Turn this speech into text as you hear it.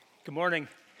Good morning.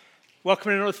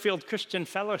 Welcome to Northfield Christian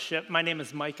Fellowship. My name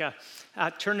is Micah.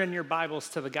 Turn in your Bibles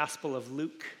to the Gospel of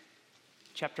Luke,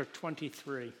 chapter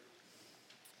 23.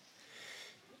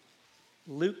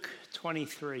 Luke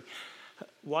 23.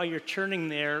 While you're turning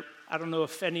there, I don't know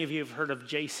if any of you have heard of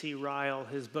J.C. Ryle,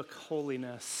 his book,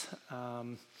 Holiness.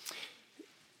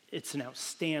 It's an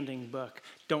outstanding book.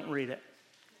 Don't read it.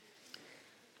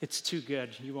 It's too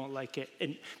good. You won't like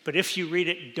it. But if you read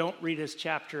it, don't read his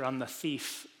chapter on the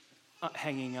thief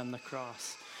hanging on the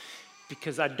cross,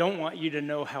 because I don't want you to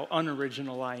know how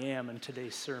unoriginal I am in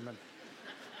today's sermon.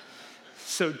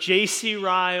 So J.C.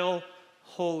 Ryle,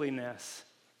 Holiness.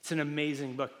 It's an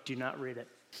amazing book. Do not read it.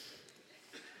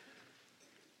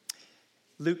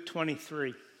 Luke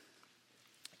 23.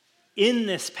 In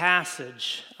this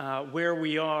passage, where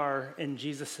we are in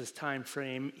Jesus' time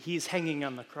frame, he's hanging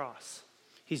on the cross.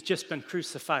 He's just been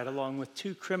crucified along with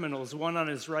two criminals, one on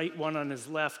his right, one on his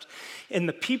left. And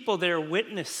the people there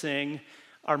witnessing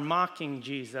are mocking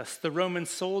Jesus. The Roman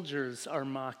soldiers are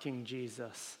mocking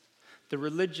Jesus. The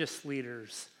religious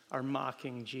leaders are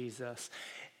mocking Jesus.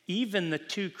 Even the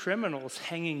two criminals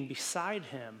hanging beside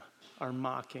him are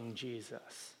mocking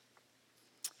Jesus.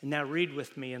 And now read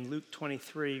with me in Luke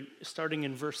 23, starting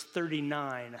in verse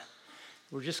 39.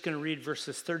 We're just going to read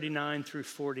verses 39 through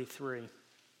 43.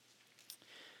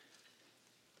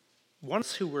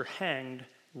 Ones who were hanged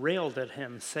railed at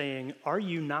him, saying, "Are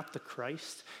you not the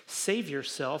Christ? Save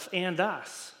yourself and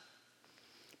us."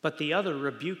 But the other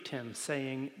rebuked him,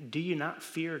 saying, "Do you not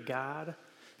fear God,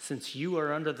 since you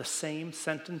are under the same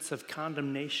sentence of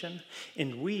condemnation?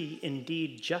 And we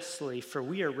indeed justly, for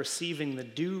we are receiving the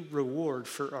due reward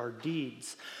for our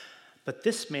deeds. But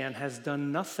this man has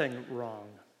done nothing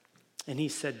wrong." And he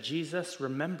said, "Jesus,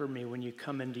 remember me when you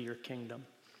come into your kingdom."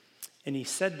 And he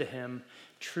said to him,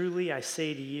 "Truly I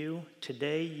say to you,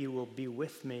 today you will be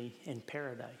with me in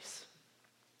paradise."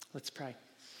 Let's pray.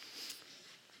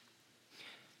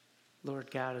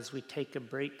 Lord God, as we take a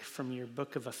break from your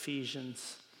book of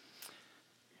Ephesians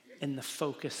and the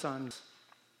focus on,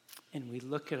 and we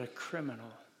look at a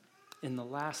criminal in the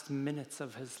last minutes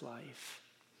of his life,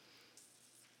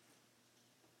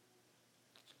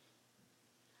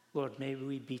 Lord, may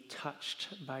we be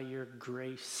touched by your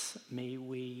grace. May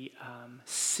we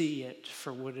see it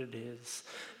for what it is,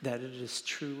 that it is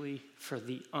truly for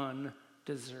the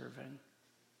undeserving,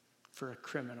 for a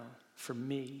criminal, for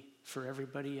me, for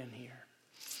everybody in here.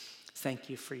 Thank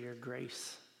you for your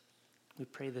grace. We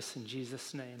pray this in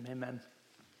Jesus' name. Amen.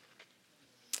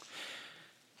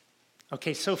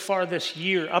 Okay, so far this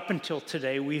year, up until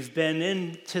today, we've been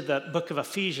into the book of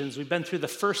Ephesians. We've been through the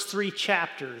first 3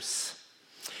 chapters.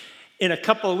 In a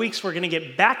couple of weeks, we're going to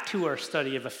get back to our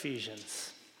study of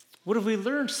Ephesians. What have we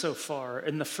learned so far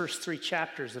in the first 3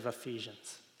 chapters of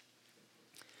Ephesians?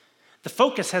 The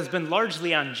focus has been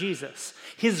largely on Jesus,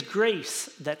 his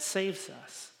grace that saves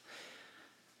us.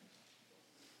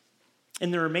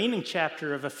 In the remaining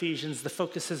chapter of Ephesians, the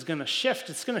focus is going to shift.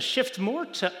 It's going to shift more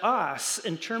to us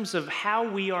in terms of how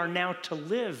we are now to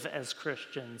live as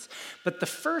Christians. But the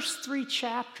first 3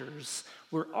 chapters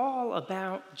were all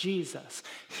about Jesus,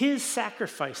 his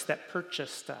sacrifice that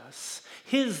purchased us,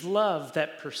 his love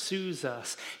that pursues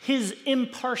us, his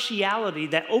impartiality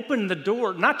that opened the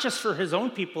door, not just for his own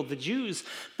people, the Jews,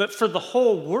 but for the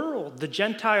whole world, the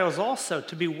Gentiles also,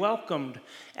 to be welcomed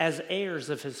as heirs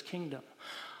of his kingdom.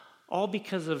 All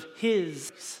because of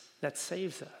his that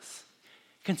saves us.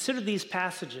 Consider these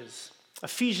passages.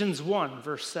 Ephesians 1,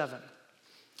 verse 7.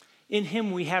 In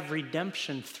him we have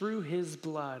redemption through his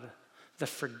blood, the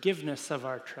forgiveness of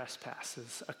our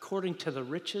trespasses, according to the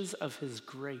riches of his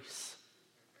grace.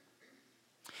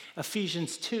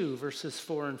 Ephesians 2, verses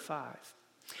 4 and 5.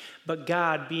 But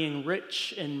God, being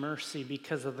rich in mercy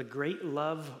because of the great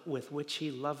love with which he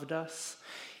loved us,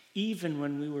 even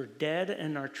when we were dead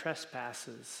in our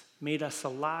trespasses, made us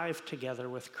alive together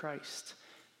with Christ.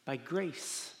 By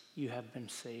grace you have been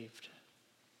saved.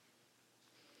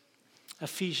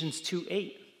 Ephesians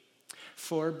 2:8.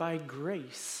 For by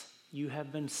grace you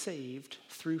have been saved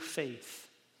through faith.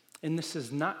 And this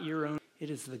is not your own, it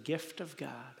is the gift of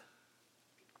God.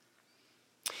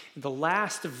 The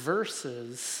last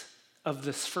verses of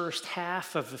this first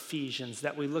half of Ephesians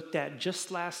that we looked at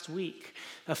just last week,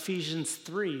 Ephesians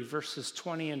 3, verses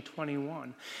 20 and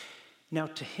 21. Now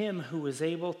to him who is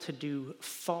able to do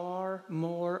far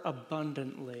more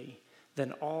abundantly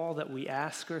than all that we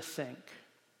ask or think,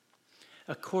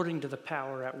 according to the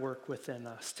power at work within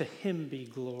us, to him be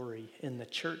glory in the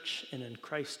church and in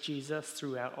Christ Jesus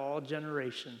throughout all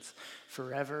generations,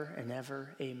 forever and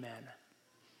ever. Amen.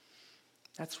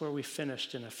 That's where we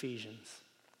finished in Ephesians.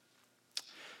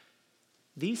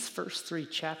 These first 3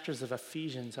 chapters of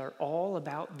Ephesians are all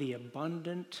about the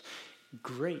abundant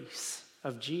grace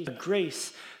of Jesus. A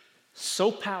grace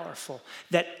so powerful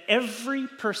that every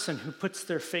person who puts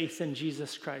their faith in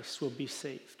Jesus Christ will be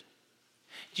saved.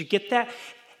 Did you get that?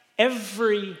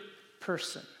 Every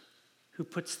person who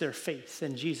puts their faith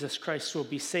in Jesus Christ will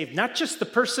be saved. Not just the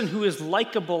person who is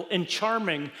likable and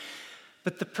charming,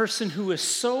 but the person who is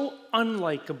so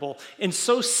unlikable and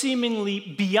so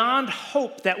seemingly beyond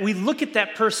hope that we look at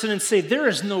that person and say, there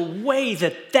is no way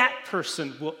that that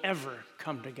person will ever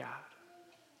come to God.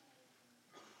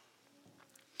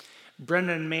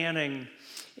 Brennan Manning,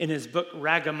 in his book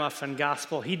Ragamuffin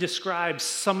Gospel, he describes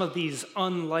some of these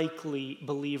unlikely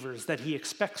believers that he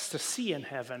expects to see in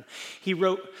heaven. He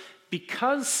wrote,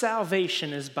 because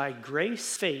salvation is by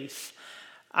grace, faith,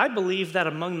 I believe that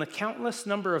among the countless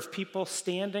number of people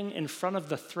standing in front of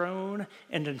the throne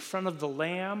and in front of the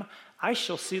Lamb, I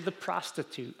shall see the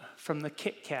prostitute from the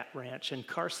Kit Kat Ranch in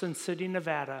Carson City,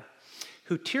 Nevada,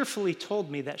 who tearfully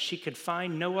told me that she could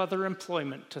find no other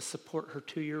employment to support her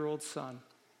 2-year-old son.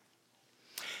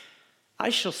 I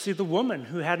shall see the woman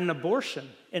who had an abortion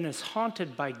and is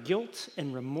haunted by guilt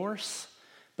and remorse,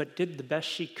 but did the best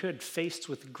she could, faced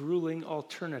with grueling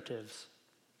alternatives.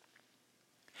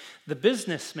 The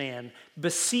businessman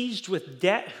besieged with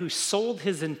debt who sold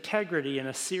his integrity in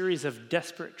a series of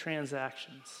desperate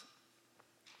transactions.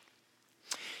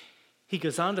 He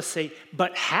goes on to say,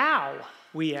 but how,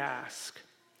 we ask?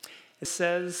 It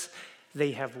says,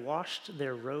 they have washed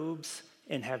their robes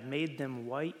and have made them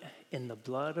white in the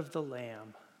blood of the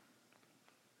Lamb.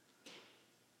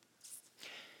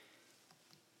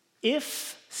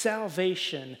 If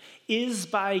salvation is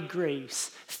by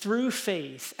grace through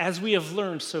faith, as we have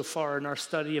learned so far in our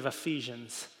study of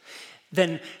Ephesians,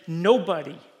 then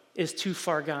nobody is too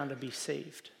far gone to be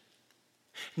saved.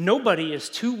 Nobody is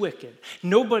too wicked.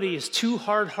 Nobody is too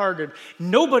hard-hearted.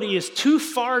 Nobody is too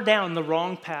far down the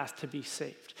wrong path to be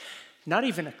saved. Not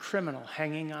even a criminal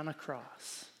hanging on a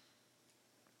cross.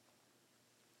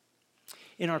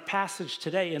 In our passage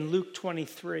today in Luke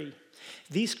 23,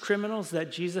 these criminals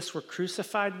that Jesus were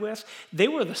crucified with, they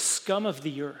were the scum of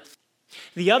the earth.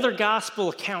 The other gospel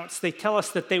accounts, they tell us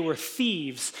that they were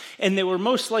thieves, and they were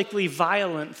most likely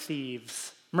violent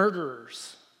thieves,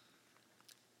 murderers,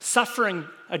 suffering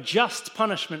a just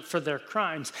punishment for their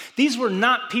crimes. These were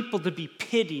not people to be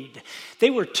pitied. They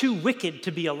were too wicked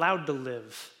to be allowed to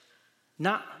live,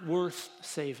 not worth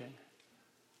saving.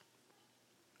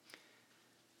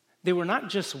 They were not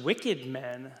just wicked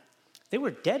men, they were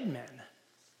dead men.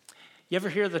 You ever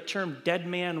hear the term dead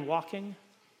man walking?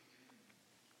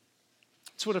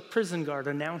 It's what a prison guard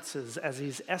announces as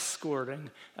he's escorting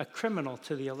a criminal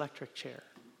to the electric chair.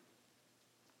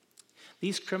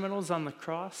 These criminals on the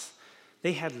cross,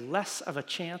 they had less of a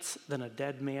chance than a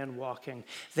dead man walking.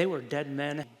 They were dead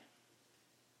men.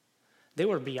 They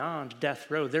were beyond death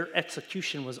row. Their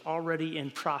execution was already in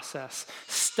process,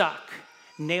 stuck,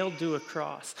 nailed to a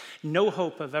cross, no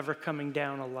hope of ever coming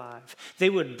down alive. They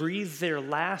would breathe their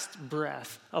last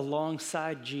breath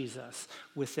alongside Jesus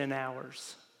within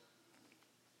hours.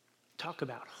 Talk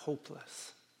about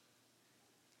hopeless.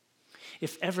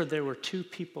 If ever there were 2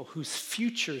 people whose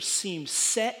futures seemed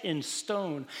set in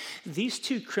stone, these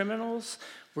 2 criminals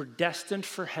were destined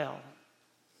for hell.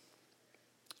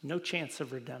 No chance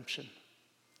of redemption.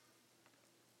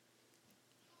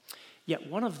 Yet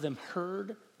one of them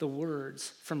heard the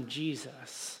words from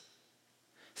Jesus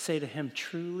say to him,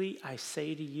 truly I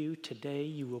say to you, today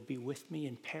you will be with me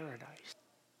in paradise.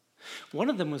 One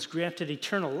of them was granted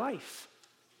eternal life.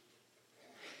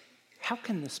 How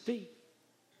can this be?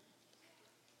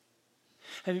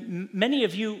 I mean, many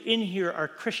of you in here are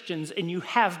Christians, and you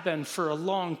have been for a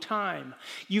long time.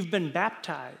 You've been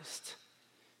baptized.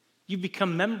 You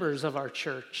become members of our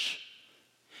church.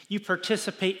 You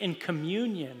participate in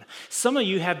communion. Some of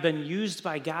you have been used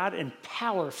by God in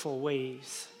powerful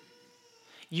ways.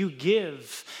 You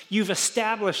give. You've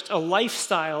established a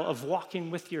lifestyle of walking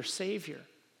with your Savior.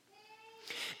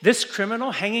 This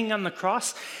criminal hanging on the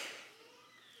cross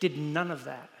did none of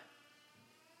that.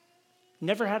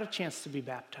 Never had a chance to be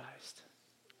baptized.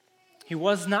 He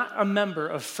was not a member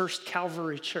of First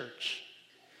Calvary Church.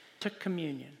 Took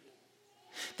communion.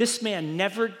 This man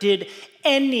never did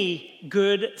any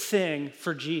good thing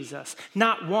for Jesus.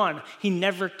 Not one. He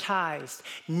never tithed.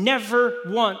 Never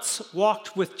once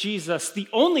walked with Jesus. The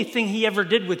only thing he ever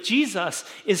did with Jesus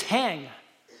is hang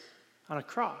on a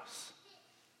cross.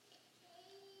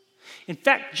 In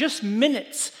fact, just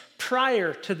minutes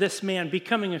prior to this man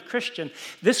becoming a Christian,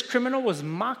 this criminal was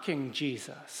mocking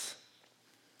Jesus.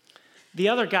 The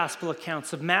other gospel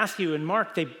accounts of Matthew and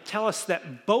Mark, they tell us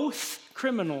that both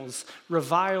criminals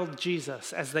reviled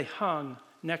Jesus as they hung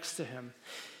next to him.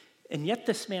 And yet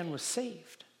this man was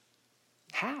saved.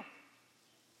 How?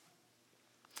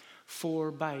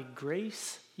 For by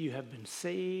grace you have been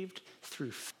saved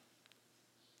through faith.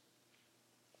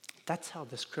 That's how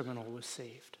this criminal was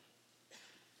saved.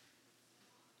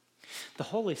 The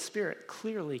Holy Spirit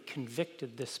clearly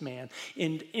convicted this man,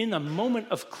 and in a moment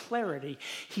of clarity,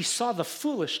 he saw the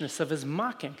foolishness of his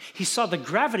mocking. He saw the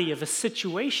gravity of his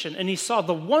situation, and he saw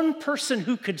the one person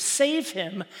who could save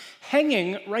him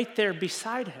hanging right there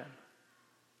beside him.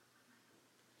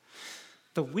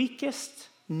 The weakest,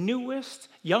 newest,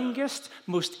 youngest,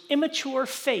 most immature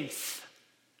faith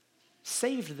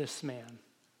saved this man.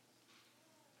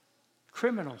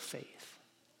 Criminal faith.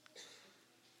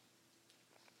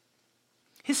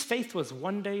 His faith was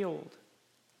 1 day old,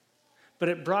 but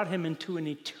it brought him into an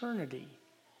eternity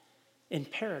in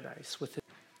paradise with him.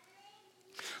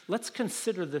 Let's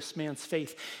consider this man's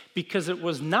faith because it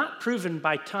was not proven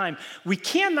by time. We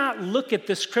cannot look at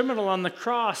this criminal on the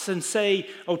cross and say,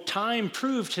 oh, time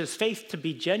proved his faith to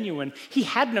be genuine. He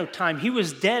had no time. He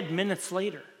was dead minutes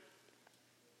later.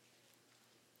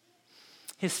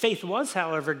 His faith was,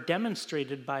 however,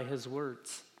 demonstrated by his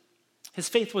words. His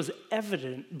faith was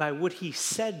evident by what he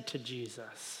said to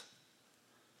Jesus.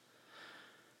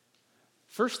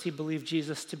 First, he believed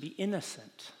Jesus to be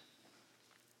innocent.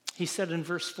 He said in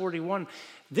verse 41,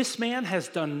 "This man has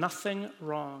done nothing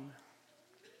wrong."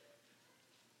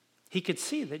 He could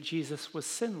see that Jesus was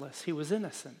sinless. He was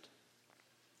innocent.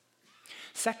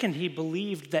 Second, he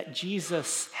believed that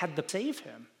Jesus had to save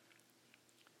him.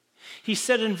 He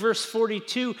said in verse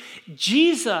 42,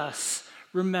 "Jesus,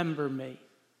 remember me."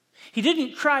 He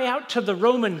didn't cry out to the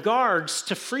Roman guards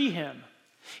to free him.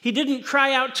 He didn't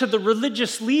cry out to the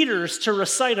religious leaders to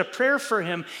recite a prayer for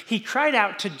him. He cried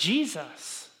out to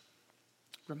Jesus,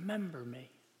 "Remember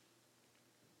me."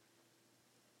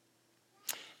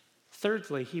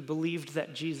 Thirdly, he believed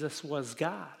that Jesus was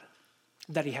God,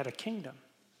 that he had a kingdom.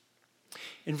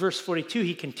 In verse 42,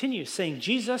 he continues saying,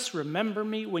 "Jesus, remember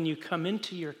me when you come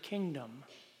into your kingdom."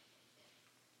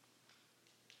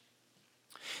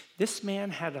 This man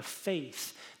had a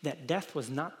faith that death was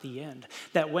not the end,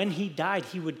 that when he died,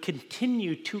 he would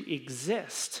continue to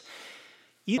exist,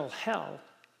 either hell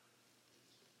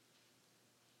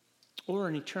or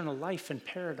an eternal life in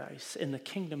paradise in the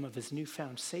kingdom of his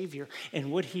newfound Savior.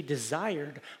 And what he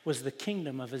desired was the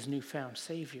kingdom of his newfound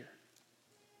Savior.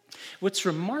 What's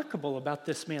remarkable about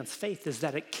this man's faith is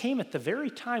that it came at the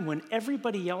very time when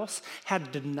everybody else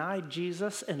had denied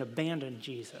Jesus and abandoned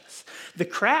Jesus. The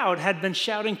crowd had been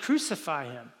shouting, "Crucify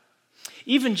him."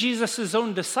 Even Jesus'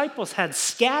 own disciples had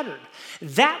scattered.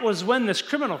 That was when this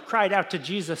criminal cried out to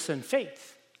Jesus in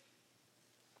faith.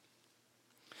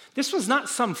 This was not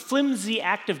some flimsy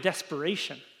act of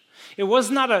desperation. It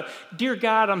was not a, "Dear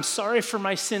God, I'm sorry for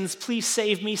my sins. Please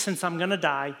save me since I'm going to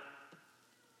die."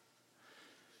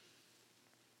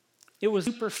 It was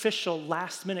a superficial,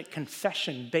 last-minute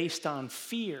confession based on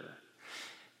fear.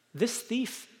 This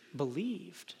thief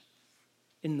believed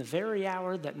in the very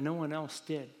hour that no one else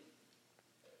did.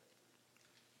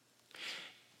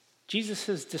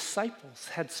 Jesus' disciples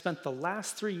had spent the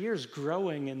last 3 years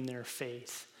growing in their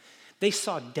faith. They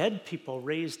saw dead people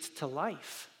raised to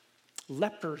life,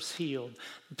 lepers healed,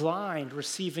 blind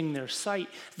receiving their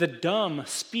sight, the dumb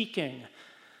speaking,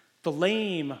 the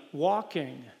lame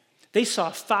walking. They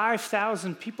saw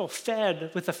 5,000 people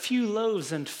fed with a few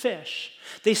loaves and fish.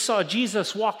 They saw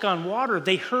Jesus walk on water.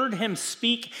 They heard him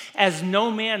speak as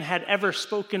no man had ever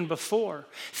spoken before.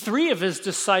 3 of his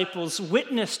disciples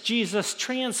witnessed Jesus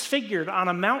transfigured on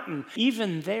a mountain.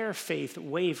 Even their faith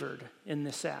wavered in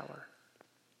this hour.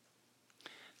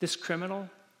 This criminal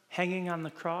hanging on the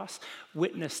cross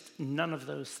witnessed none of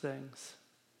those things.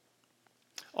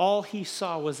 All he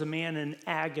saw was a man in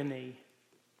agony,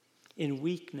 in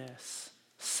weakness,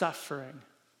 suffering,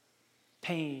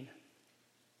 pain.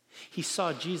 He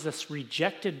saw Jesus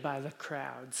rejected by the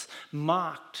crowds,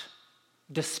 mocked,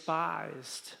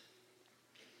 despised.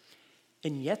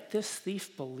 And yet this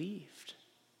thief believed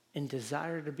and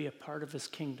desired to be a part of his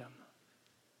kingdom.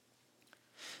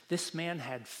 This man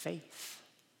had faith,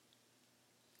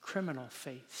 criminal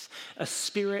faith, a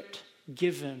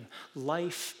spirit-given,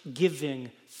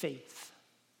 life-giving faith.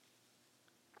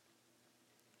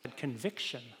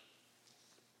 Conviction.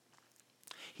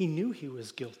 He knew he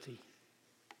was guilty.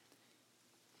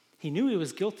 He knew he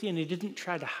was guilty and he didn't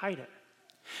try to hide it.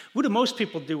 What do most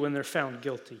people do when they're found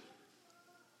guilty?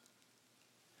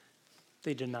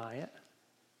 They deny it.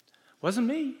 Wasn't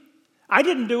me. I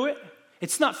didn't do it.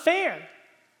 It's not fair.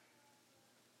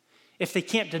 If they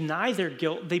can't deny their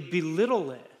guilt, they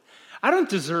belittle it. I don't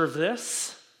deserve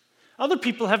this. Other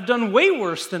people have done way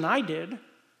worse than I did.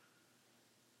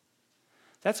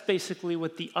 That's basically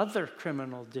what the other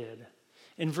criminal did.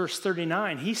 In verse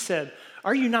 39, he said,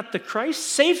 "Are you not the Christ?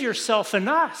 Save yourself and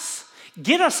us.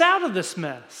 Get us out of this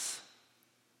mess."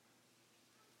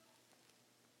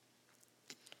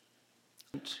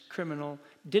 The criminal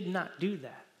did not do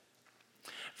that.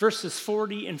 Verses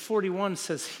 40 and 41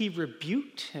 says, "He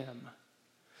rebuked him,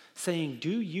 saying,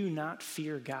 'Do you not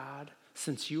fear God,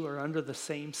 since you are under the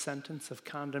same sentence of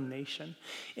condemnation?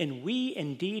 And we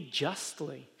indeed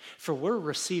justly, for we're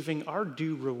receiving our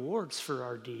due rewards for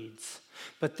our deeds.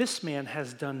 But this man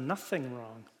has done nothing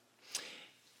wrong.'"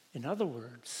 In other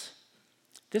words,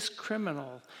 this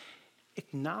criminal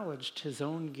acknowledged his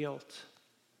own guilt.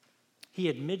 He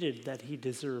admitted that he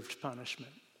deserved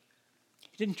punishment.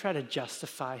 He didn't try to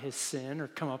justify his sin or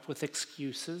come up with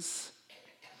excuses.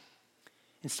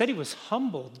 Instead, he was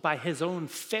humbled by his own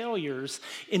failures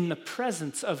in the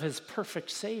presence of his perfect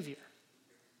Savior.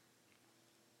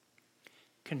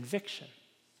 Conviction.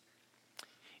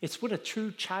 It's what a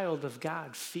true child of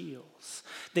God feels.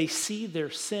 They see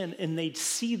their sin and they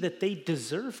see that they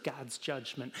deserve God's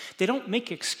judgment. They don't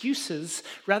make excuses,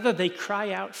 rather they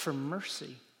cry out for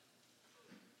mercy.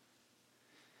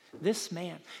 This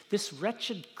man, this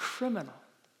wretched criminal,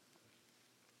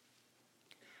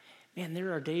 man,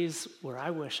 there are days where I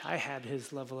wish I had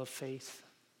his level of faith.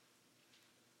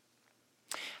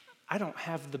 I don't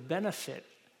have the benefit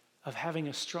of having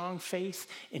a strong faith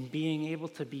and being able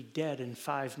to be dead in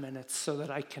 5 minutes so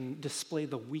that I can display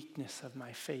the weakness of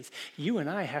my faith. You and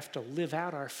I have to live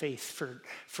out our faith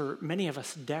for many of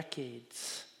us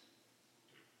decades.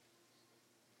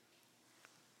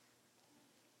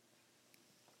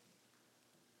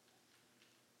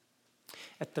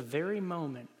 At the very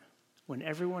moment when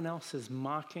everyone else is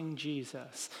mocking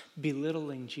Jesus,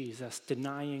 belittling Jesus,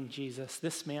 denying Jesus,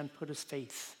 this man put his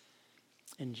faith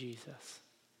in Jesus.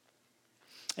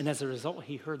 And as a result,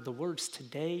 he heard the words,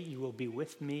 "Today you will be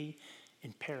with me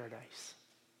in paradise."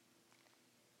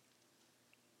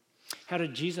 How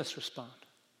did Jesus respond?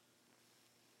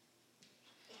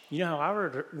 You know how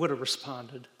I would have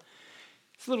responded.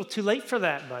 It's a little too late for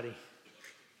that, buddy.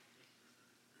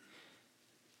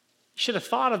 You should have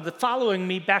thought of the following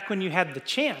me back when you had the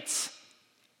chance,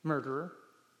 murderer.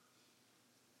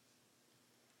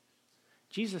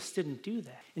 Jesus didn't do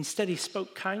that. Instead, he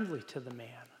spoke kindly to the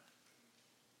man.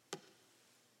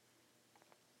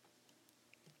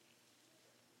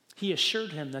 He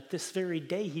assured him that this very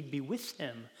day he'd be with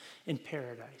him in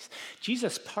paradise.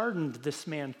 Jesus pardoned this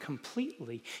man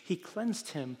completely. He cleansed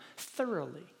him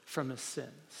thoroughly from his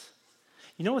sins.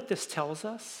 You know what this tells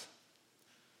us?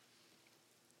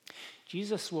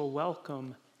 Jesus will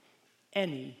welcome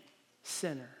any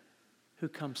sinner who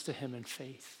comes to him in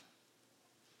faith.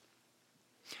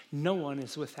 No one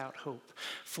is without hope,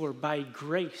 for by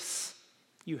grace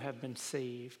you have been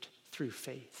saved through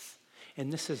faith.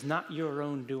 And this is not your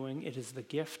own doing, it is the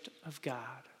gift of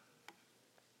God.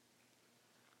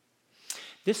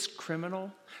 This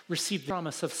criminal received the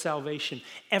promise of salvation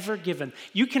ever given.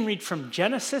 You can read from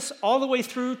Genesis all the way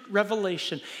through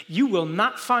Revelation. You will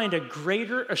not find a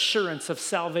greater assurance of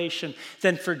salvation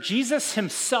than for Jesus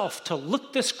himself to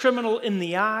look this criminal in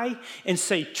the eye and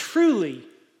say, "Truly,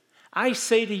 I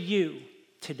say to you,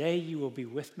 today you will be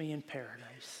with me in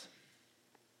paradise."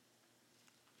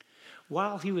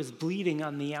 While he was bleeding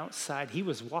on the outside, he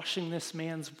was washing this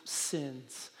man's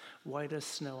sins white as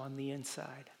snow on the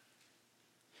inside.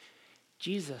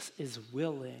 Jesus is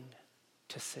willing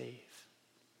to save.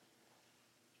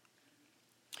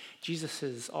 Jesus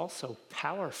is also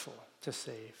powerful to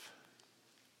save.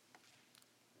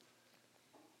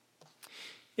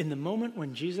 In the moment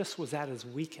when Jesus was at his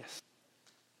weakest,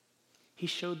 he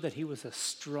showed that he was a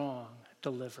strong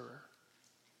deliverer.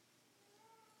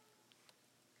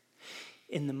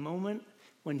 In the moment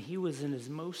when he was in his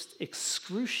most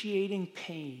excruciating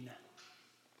pain,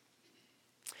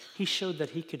 he showed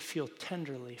that he could feel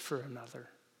tenderly for another.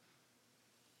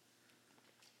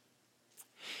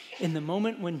 In the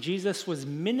moment when Jesus was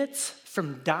minutes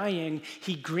from dying,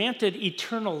 he granted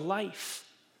eternal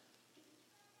life.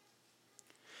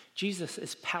 Jesus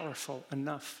is powerful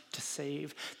enough to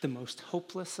save the most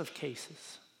hopeless of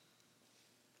cases.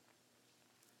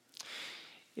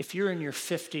 If you're in your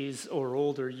 50s or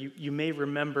older, you may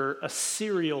remember a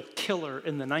serial killer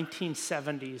in the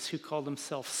 1970s who called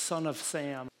himself Son of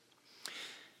Sam.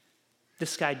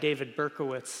 This guy, David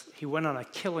Berkowitz, he went on a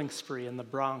killing spree in the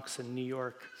Bronx in New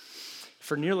York.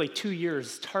 For nearly 2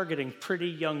 years, targeting pretty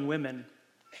young women.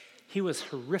 He was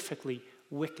horrifically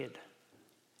wicked,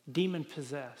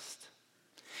 demon-possessed.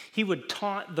 He would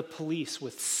taunt the police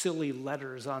with silly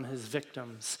letters on his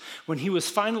victims. When he was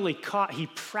finally caught, he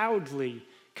proudly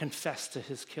confessed to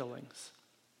his killings.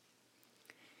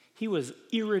 He was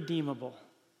irredeemable.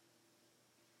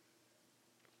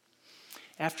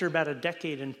 After about a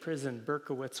decade in prison,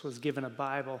 Berkowitz was given a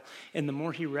Bible, and the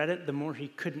more he read it, the more he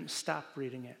couldn't stop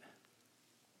reading it.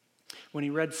 When he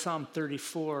read Psalm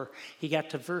 34, he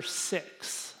got to verse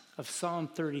 6 of Psalm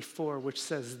 34, which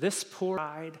says, "This poor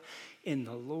died, and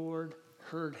the Lord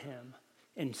heard him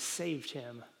and saved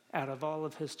him out of all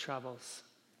of his troubles."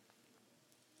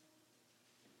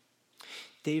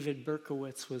 David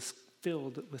Berkowitz was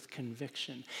filled with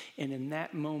conviction, and in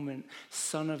that moment,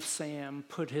 Son of Sam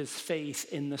put his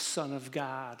faith in the Son of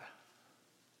God.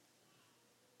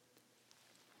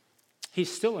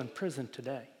 He's still in prison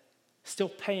today, still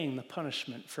paying the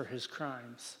punishment for his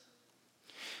crimes.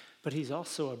 But he's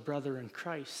also a brother in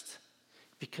Christ,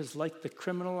 because like the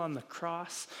criminal on the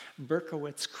cross,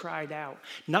 Berkowitz cried out,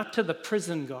 not to the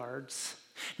prison guards,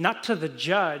 not to the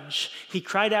judge. He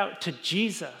cried out to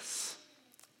Jesus,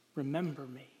 "Remember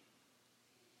me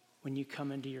when you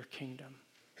come into your kingdom."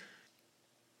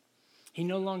 He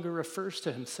no longer refers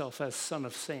to himself as Son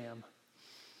of Sam.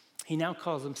 He now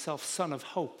calls himself Son of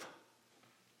Hope.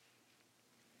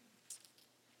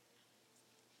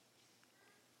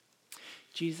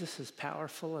 Jesus is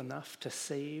powerful enough to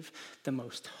save the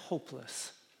most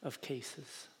hopeless of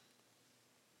cases.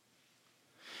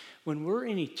 When we're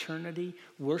in eternity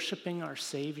worshiping our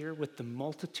Savior with the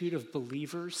multitude of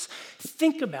believers,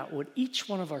 think about what each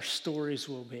one of our stories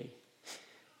will be.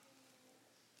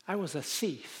 I was a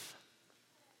thief,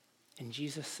 and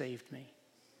Jesus saved me.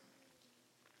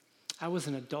 I was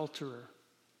an adulterer,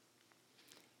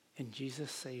 and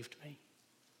Jesus saved me.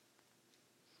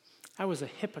 I was a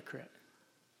hypocrite,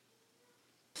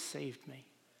 saved me.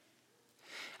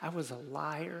 I was a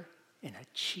liar and a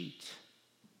cheat,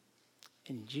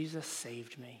 and Jesus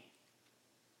saved me.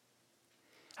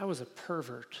 I was a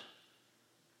pervert,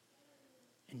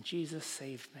 and Jesus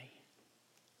saved me.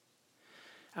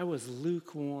 I was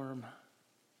lukewarm,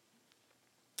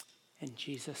 and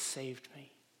Jesus saved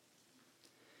me.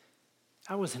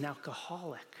 I was an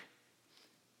alcoholic,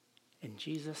 and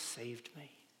Jesus saved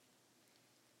me.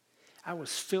 I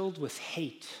was filled with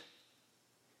hate,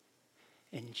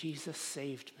 and Jesus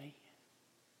saved me.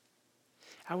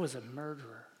 I was a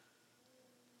murderer,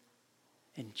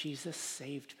 and Jesus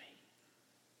saved me.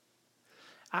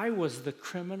 I was the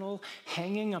criminal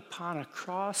hanging upon a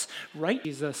cross, right?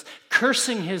 Jesus,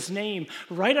 cursing his name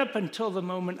right up until the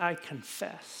moment I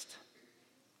confessed.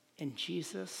 And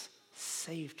Jesus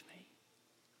saved me.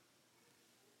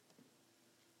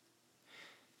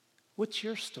 What's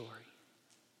your story?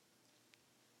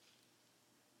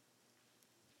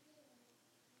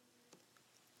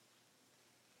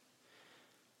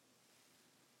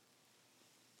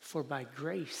 For by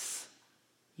grace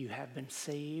you have been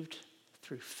saved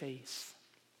through faith.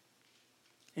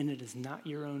 And it is not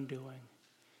your own doing.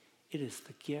 It is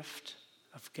the gift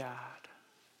of God.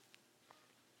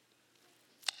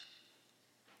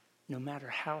 No matter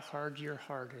how hard your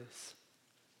heart is,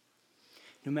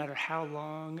 no matter how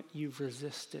long you've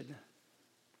resisted,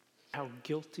 how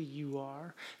guilty you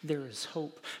are, there is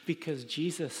hope because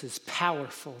Jesus is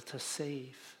powerful to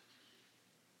save.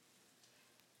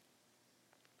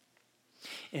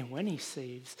 And when he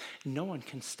saves, no one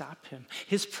can stop him.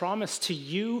 His promise to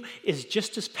you is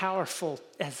just as powerful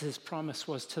as his promise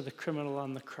was to the criminal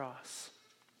on the cross.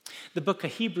 The book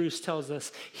of Hebrews tells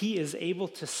us he is able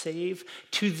to save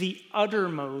to the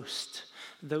uttermost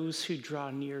those who draw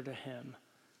near to him.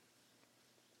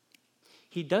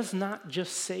 He does not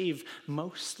just save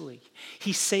mostly.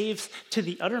 He saves to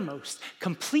the uttermost,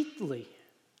 completely.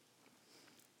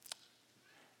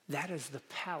 That is the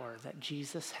power that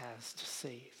Jesus has to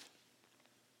save.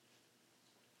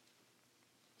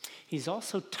 He's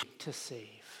also to save.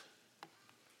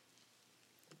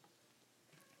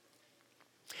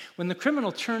 When the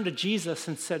criminal turned to Jesus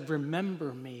and said,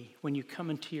 "Remember me when you come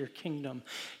into your kingdom,"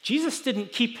 Jesus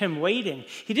didn't keep him waiting.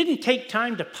 He didn't take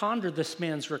time to ponder this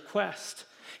man's request.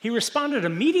 He responded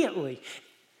immediately.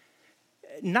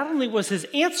 Not only was his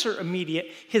answer immediate,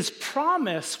 his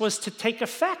promise was to take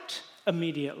effect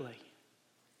immediately.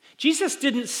 Jesus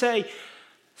didn't say,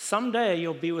 "Someday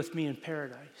you'll be with me in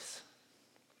paradise."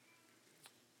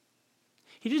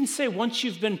 He didn't say, "Once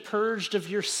you've been purged of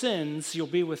your sins, you'll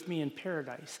be with me in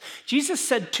paradise." Jesus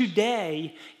said,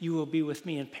 "Today you will be with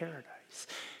me in paradise."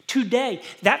 Today,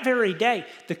 that very day,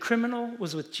 the criminal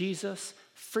was with Jesus,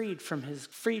 freed from his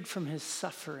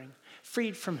suffering,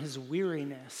 freed from his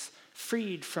weariness,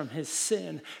 freed from his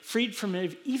sin, freed from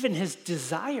even his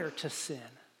desire to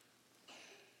sin.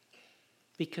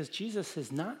 Because Jesus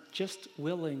is not just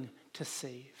willing to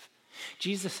save.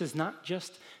 Jesus is not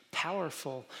just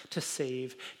powerful to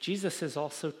save. Jesus is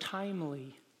also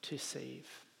timely to save.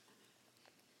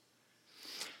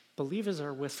 Believers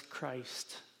are with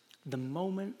Christ the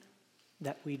moment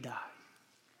that we die.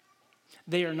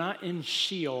 They are not in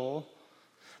Sheol.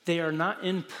 They are not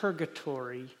in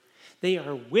purgatory. They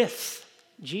are with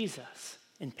Jesus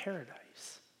in paradise.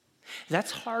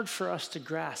 That's hard for us to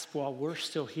grasp while we're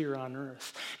still here on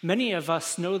earth. Many of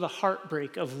us know the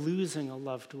heartbreak of losing a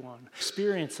loved one,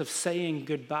 experience of saying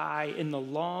goodbye in the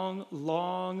long,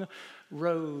 long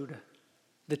road,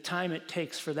 the time it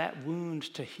takes for that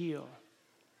wound to heal.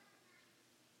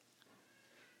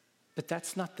 But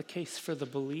that's not the case for the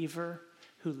believer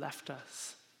who left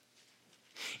us.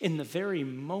 In the very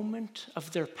moment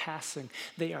of their passing,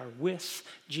 they are with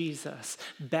Jesus,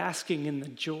 basking in the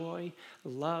joy,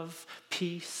 love,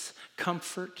 peace,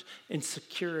 comfort, and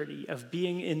security of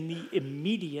being in the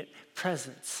immediate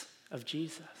presence of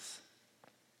Jesus.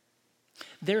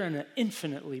 They're in an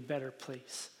infinitely better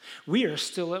place. We are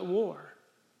still at war.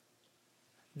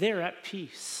 They're at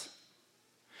peace.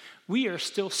 We are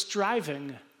still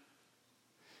striving.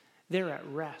 They're at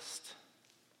rest.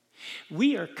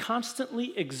 We are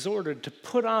constantly exhorted to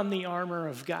put on the armor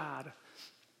of God.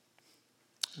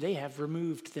 They have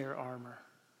removed their armor.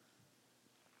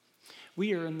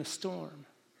 We are in the storm.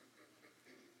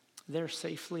 They're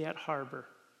safely at harbor.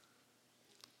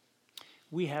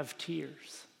 We have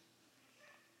tears.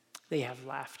 They have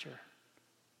laughter.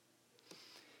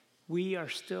 We are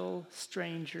still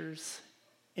strangers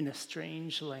in a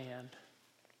strange land.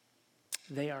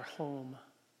 They are home.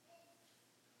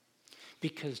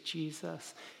 Because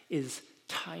Jesus is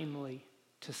timely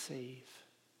to save.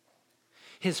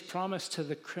 His promise to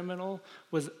the criminal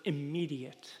was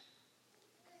immediate.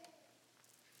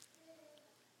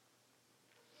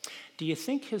 Do you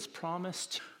think his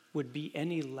promise would be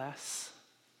any less?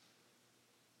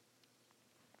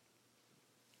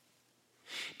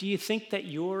 Do you think that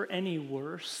you're any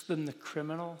worse than the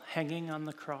criminal hanging on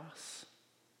the cross?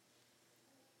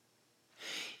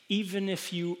 Even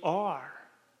if you are,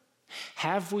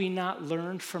 have we not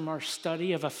learned from our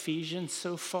study of Ephesians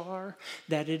so far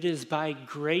that it is by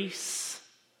grace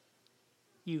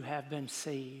you have been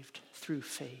saved through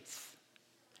faith?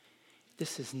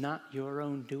 This is not your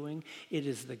own doing. It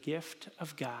is the gift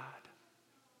of God.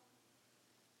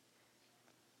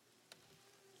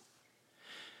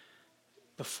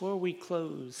 Before we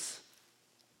close,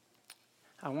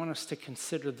 I want us to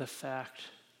consider the fact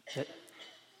that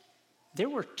there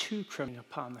were two criminals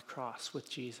upon the cross with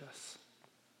Jesus,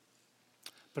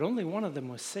 but only one of them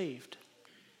was saved.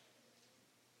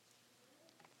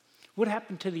 What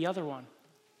happened to the other one?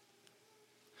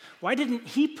 Why didn't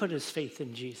he put his faith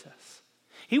in Jesus?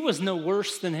 He was no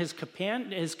worse than his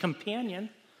companion.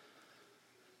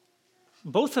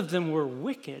 Both of them were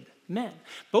wicked men.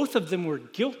 Both of them were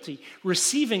guilty,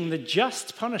 receiving the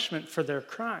just punishment for their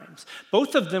crimes.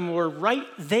 Both of them were right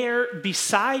there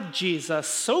beside Jesus,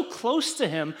 so close to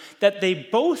him that they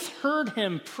both heard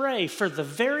him pray for the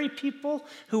very people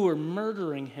who were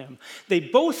murdering him. They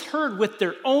both heard with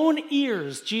their own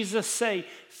ears Jesus say,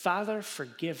 "Father,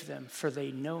 forgive them, for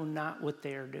they know not what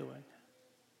they are doing."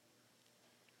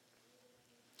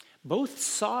 Both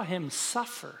saw him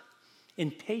suffer in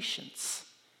patience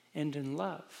and in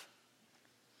love.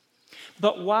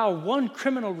 But while one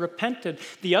criminal repented,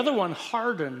 the other one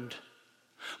hardened.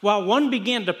 While one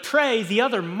began to pray, the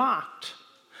other mocked.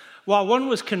 While one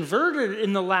was converted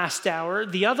in the last hour,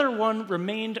 the other one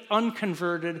remained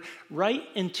unconverted right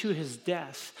into his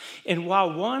death. And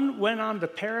while one went on to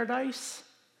paradise,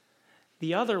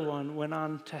 the other one went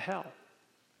on to hell.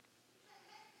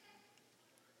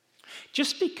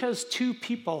 Just because two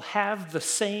people have the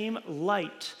same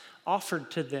light offered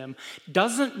to them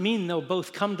doesn't mean they'll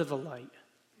both come to the light.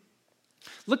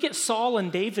 Look at Saul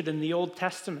and David in the Old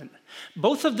Testament.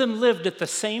 Both of them lived at the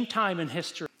same time in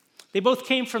history. They both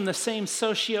came from the same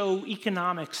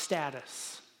socioeconomic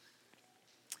status.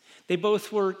 They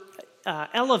both were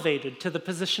elevated to the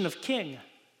position of king.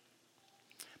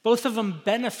 Both of them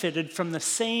benefited from the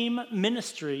same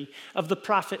ministry of the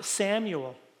prophet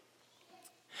Samuel.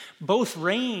 Both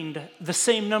reigned the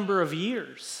same number of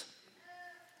years.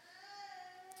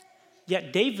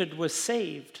 Yet David was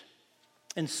saved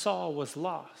and Saul was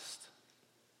lost.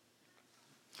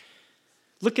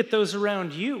 Look at those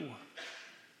around you.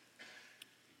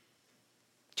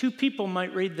 Two people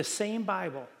might read the same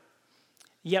Bible,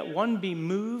 yet one be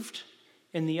moved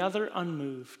and the other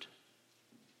unmoved.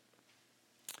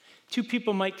 Two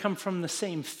people might come from the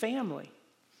same family,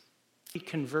 be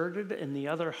converted and the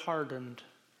other hardened.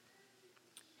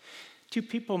 Two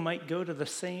people might go to the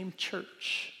same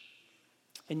church,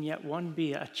 and yet one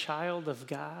be a child of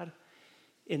God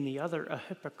and the other a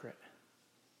hypocrite.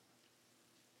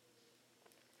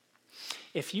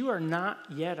 If you are not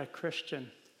yet a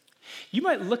Christian, you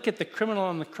might look at the criminal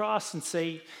on the cross and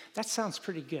say, that sounds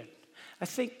pretty good. I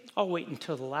think I'll wait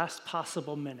until the last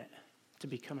possible minute to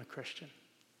become a Christian.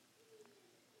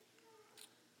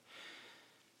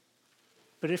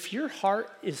 But if your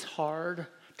heart is hard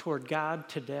toward God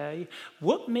today,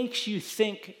 what makes you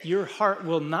think your heart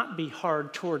will not be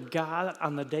hard toward God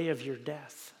on the day of your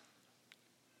death?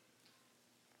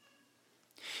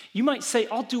 You might say,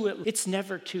 I'll do it. It's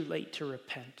never too late to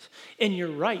repent. And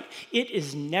you're right. It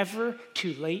is never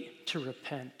too late to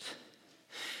repent.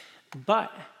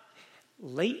 But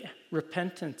late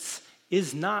repentance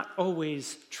is not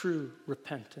always true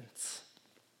repentance.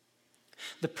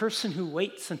 The person who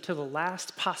waits until the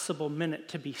last possible minute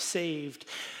to be saved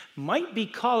might be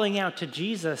calling out to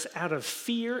Jesus out of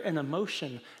fear and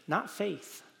emotion, not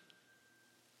faith.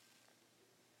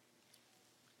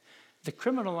 The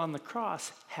criminal on the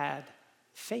cross had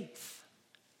faith.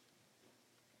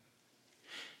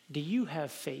 Do you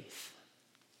have faith?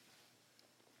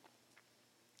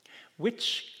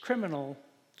 Which criminal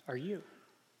are you?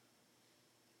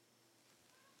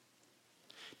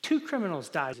 Two criminals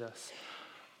died.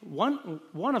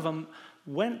 One of them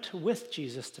went with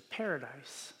Jesus to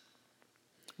paradise.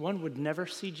 One would never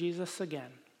see Jesus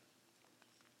again.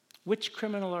 Which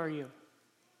criminal are you?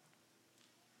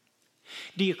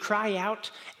 Do you cry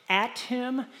out at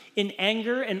him in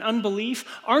anger and unbelief?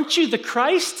 Aren't you the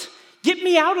Christ? Get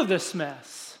me out of this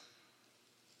mess.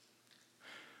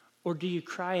 Or do you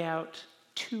cry out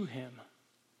to him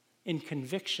in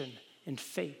conviction and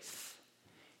faith?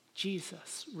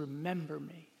 Jesus, remember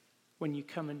me when you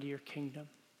come into your kingdom.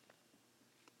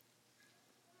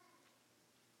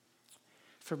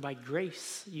 For by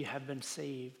grace you have been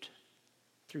saved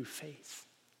through faith.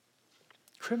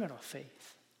 Criminal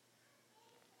faith.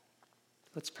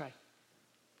 Let's pray.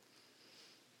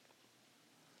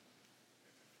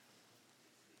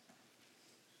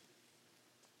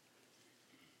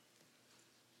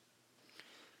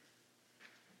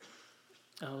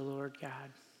 Oh, Lord God,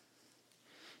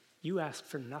 you ask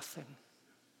for nothing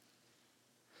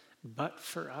but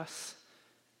for us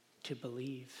to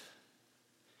believe,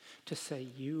 to say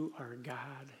you are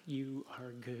God, you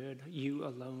are good, you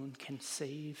alone can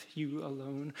save, you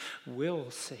alone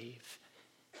will save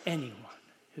anyone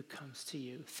who comes to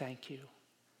you. Thank you.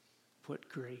 What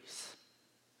grace.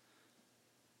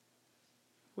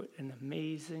 What an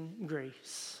amazing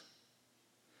grace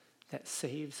that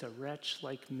saves a wretch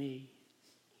like me.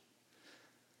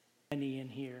 Many in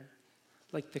here,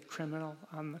 like the criminal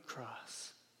on the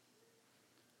cross.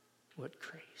 What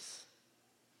grace.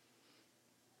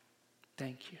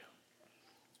 Thank you.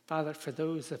 Father, for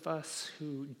those of us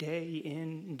who day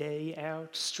in, day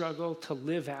out struggle to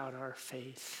live out our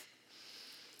faith,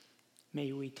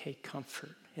 may we take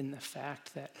comfort in the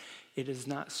fact that it is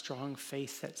not strong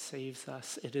faith that saves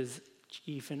us. It is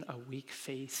even a weak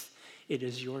faith. It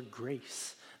is your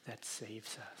grace that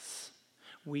saves us.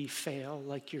 We fail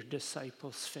like your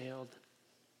disciples failed.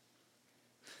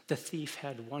 The thief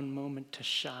had one moment to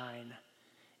shine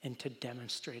and to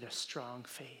demonstrate a strong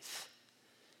faith.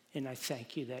 And I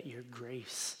thank you that your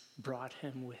grace brought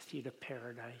him with you to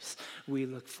paradise. We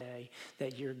look for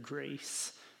that your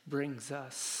grace brings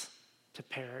us to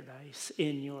paradise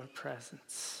in your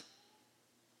presence.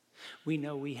 We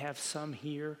know we have some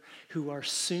here who are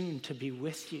soon to be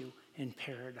with you in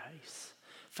paradise.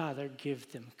 Father,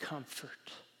 give them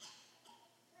comfort.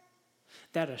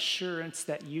 That assurance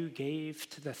that you gave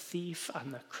to the thief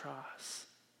on the cross.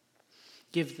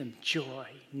 Give them joy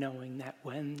knowing that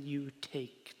when you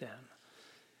take them,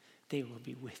 they will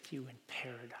be with you in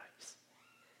paradise.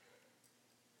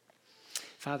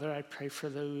 Father, I pray for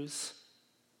those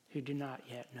who do not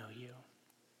yet know you.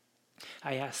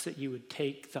 I ask that you would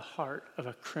take the heart of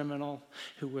a criminal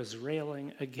who was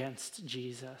railing against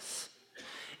Jesus,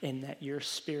 and that your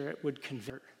Spirit would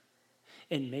convert,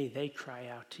 and may they cry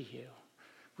out to you,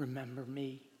 remember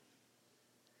me.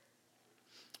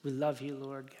 We love you,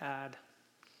 Lord God.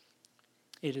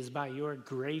 It is by your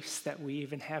grace that we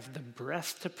even have the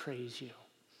breath to praise you.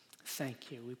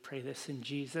 Thank you. We pray this in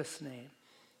Jesus' name.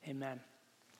 Amen.